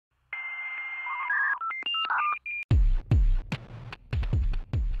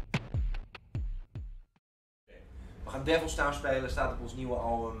We gaan Devil Staan spelen, staat op ons nieuwe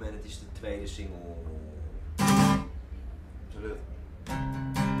album en het is de tweede single. Salut.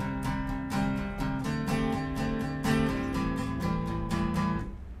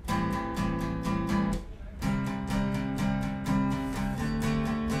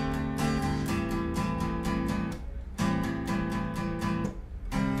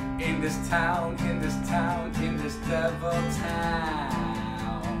 In this town, in this town, in this devil town.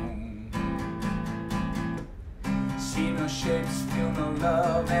 See no shapes, feel no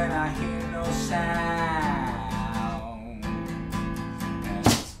love, and I hear no sound. And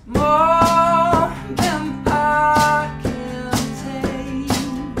it's more than I can take.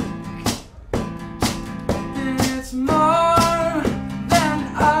 And it's more than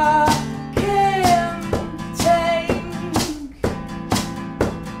I can take.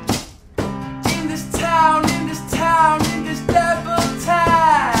 In this town, in this town, in this devil town.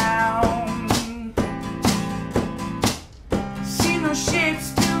 See no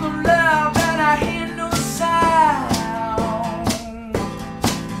shapes, feel no love, and I hear no sound.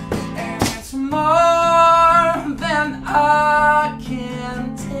 And it's more than I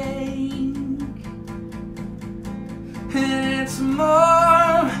can take. And it's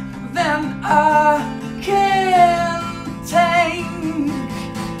more than I can take.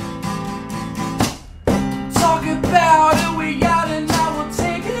 Talk about it, we got it, now we'll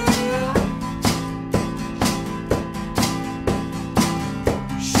take it.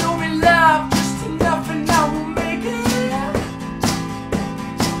 Show me love, just enough, and now we'll make it.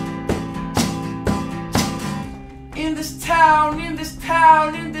 In this town, in this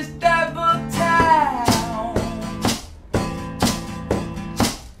town, in this devil town.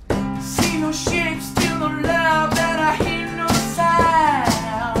 See no shapes, feel no love, and I hear no sound.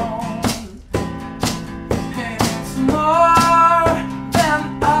 And it's more than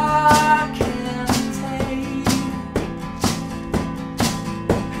I can take.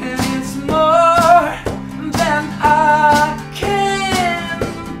 And it's more than I can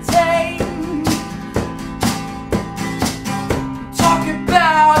take. Talk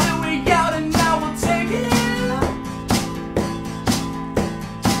about it, we got it, now we'll take it.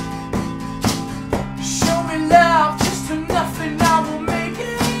 Show me love, just enough, and now we'll make it.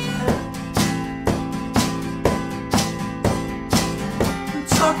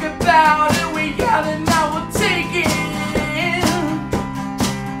 Talk about it, we got it, now we'll take it.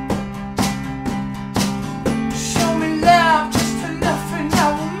 Show me love, just enough, and now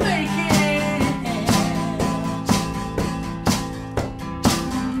we'll make it.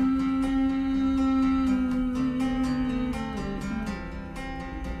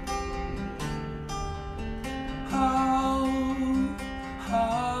 Oh,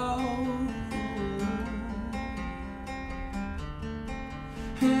 oh.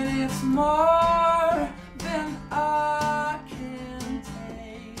 And it's more